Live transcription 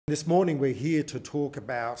This morning we're here to talk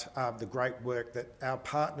about the great work that our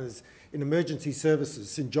partners in emergency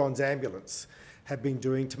services, St John's Ambulance, have been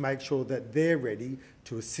doing to make sure that they're ready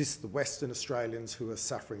to assist the Western Australians who are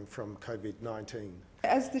suffering from COVID-19.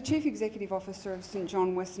 As the Chief Executive Officer of St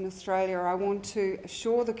John Western Australia, I want to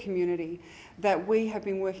assure the community that we have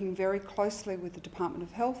been working very closely with the Department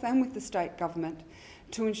of Health and with the state government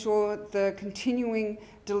to ensure the continuing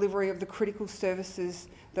delivery of the critical services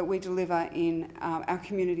that we deliver in our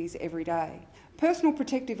communities every day. Personal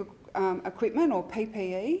protective equipment, or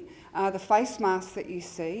PPE, the face masks that you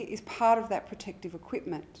see, is part of that protective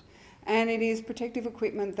equipment. And it is protective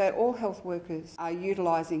equipment that all health workers are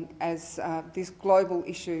utilising as this global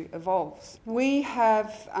issue evolves. We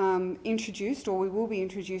have introduced, or we will be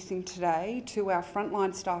introducing today, to our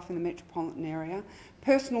frontline staff in the metropolitan area,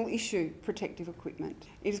 personal issue protective equipment.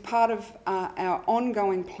 It is part of our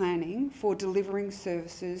ongoing planning for delivering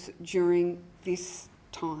services during this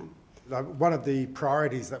time. One of the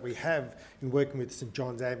priorities that we have in working with St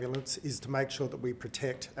John's Ambulance is to make sure that we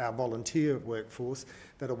protect our volunteer workforce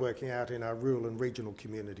that are working out in our rural and regional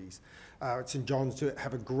communities. At St John's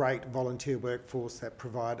have a great volunteer workforce that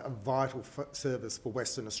provide a vital service for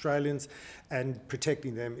Western Australians, and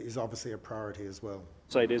protecting them is obviously a priority as well.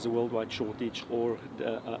 Say there's a worldwide shortage or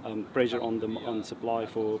pressure on supply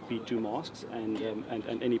for P2 masks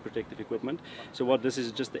and any protective equipment. So what this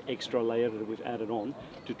is just the extra layer that we've added on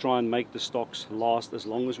to try and make the stocks last as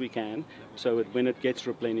long as we can, so that when it gets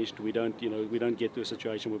replenished, we don't get to a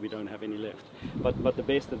situation where we don't have any left. But the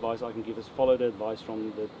best advice I can give is follow the advice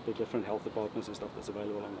from the different health departments and stuff that's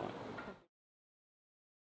available online.